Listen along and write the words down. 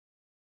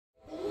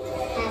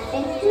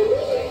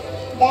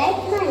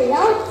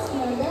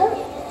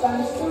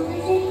comes to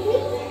visit me.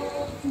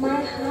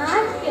 My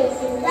heart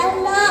praises the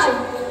Lord.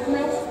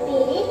 My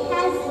spirit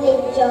has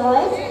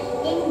rejoiced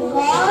in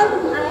God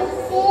my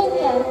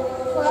Saviour,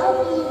 for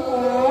He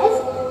has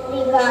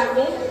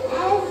regarded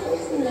as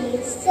His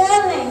maid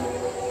servant.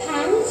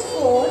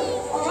 Henceforth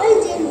all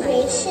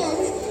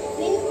generations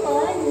will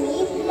call me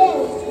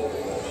blessed.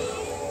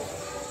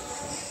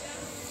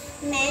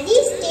 Mary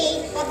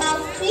stayed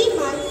about 3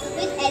 months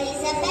with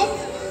Elizabeth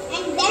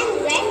and then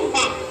went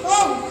back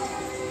home.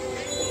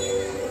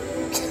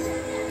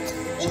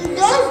 In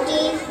those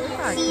days,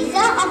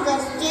 Caesar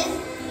Augustus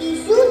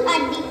issued a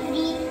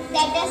decree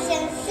that a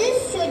census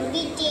should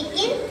be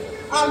taken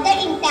of the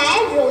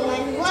entire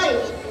Roman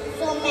world.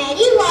 So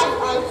Mary was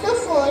also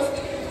forced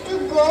to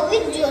go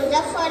with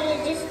Joseph for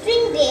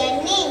registering their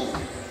names.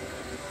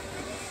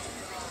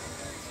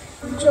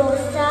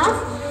 Joseph,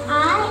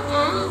 I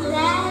am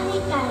very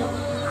tired.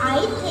 I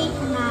think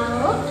now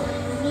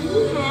we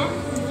have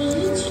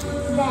reached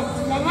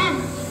Bethlehem.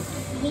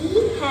 We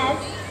have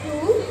to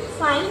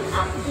find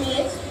a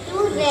place to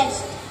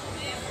rest.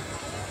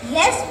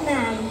 Yes,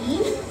 Mary,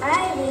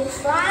 I will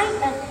find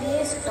a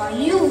place for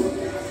you.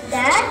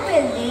 That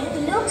building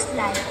looks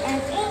like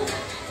an inn.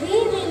 We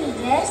will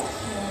rest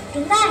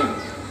here tonight.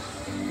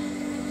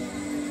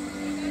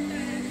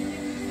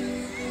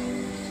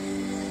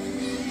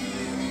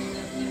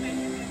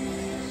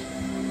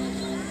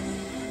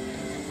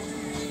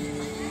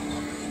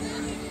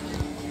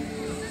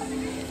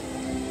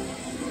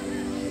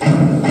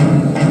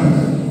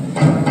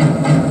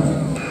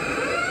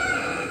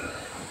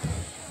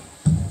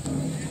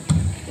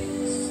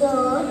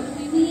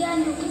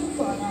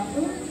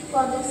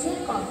 For the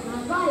sake of my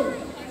wife.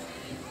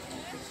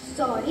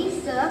 Sorry,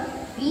 sir,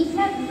 we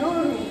have no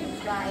room.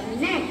 Try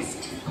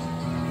next.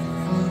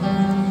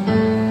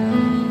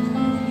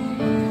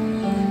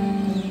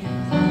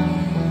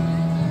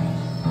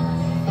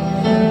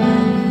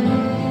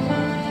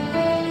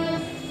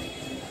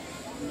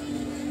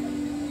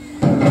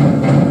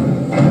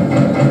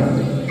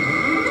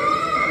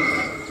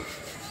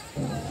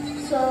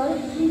 Sir,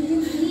 will you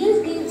please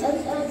give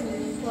us a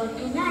room for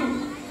tonight?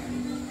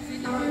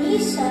 Only,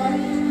 sir,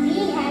 we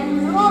have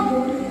no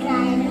room.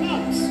 Try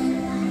next.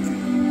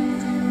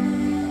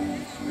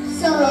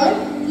 Sir,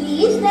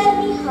 please tell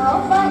me how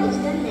far is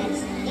the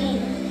next inn.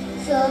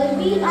 Sir,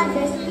 we are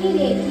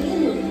desperately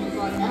looking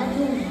for a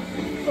room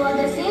for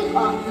the sake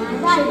of my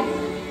wife.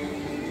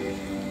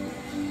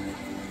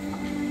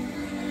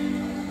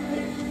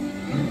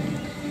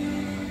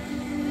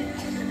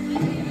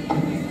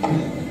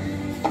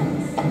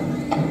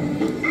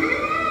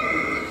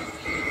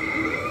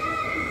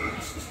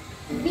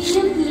 Will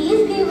you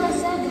please give us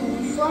a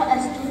room for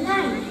us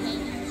tonight?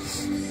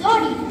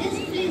 Sorry, this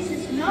place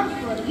is not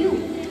for you.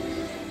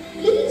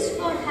 Please,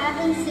 for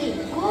heaven's sake,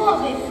 go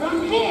away from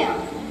here.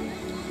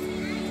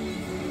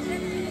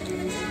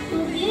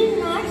 Could you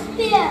not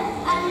spare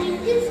a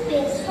little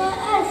space for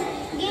us?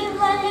 Give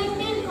a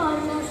little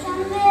corner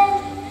somewhere.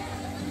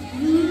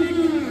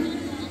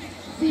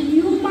 Will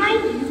you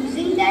mind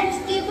using that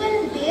stable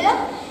there?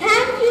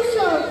 Thank you,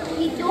 sir.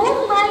 We don't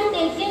mind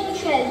taking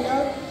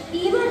shelter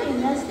even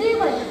in the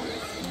stable.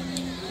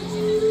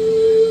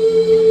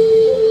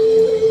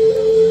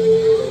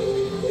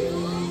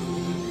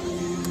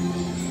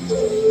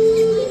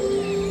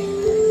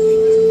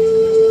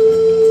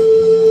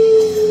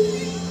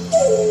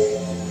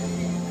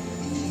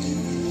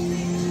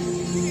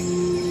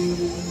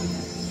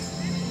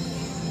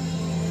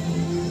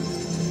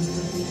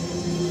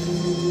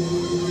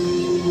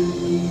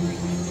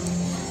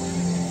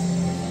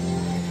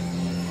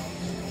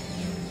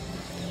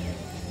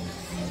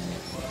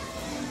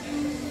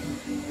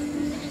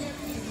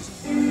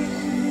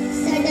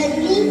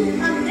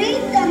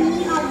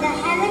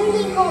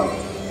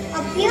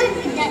 Appeared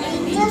with the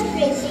angels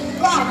praising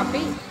God.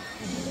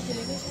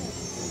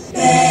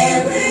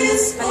 There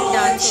is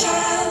one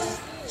child,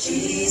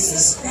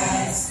 Jesus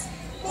Christ,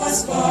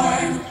 was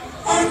born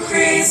on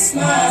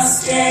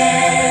Christmas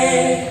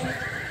Day.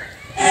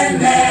 And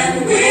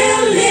man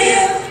will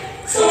live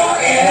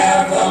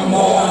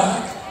forevermore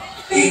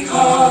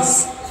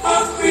because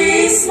of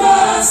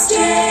Christmas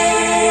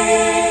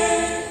Day.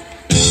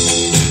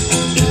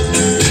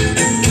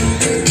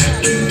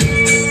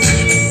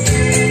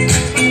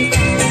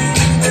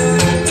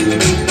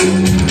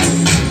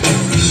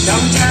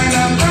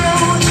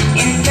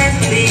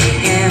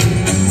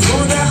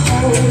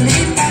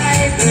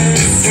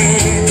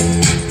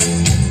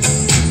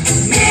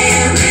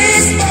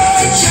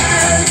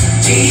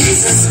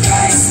 Jesus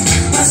Christ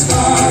was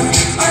born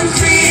on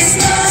Christmas.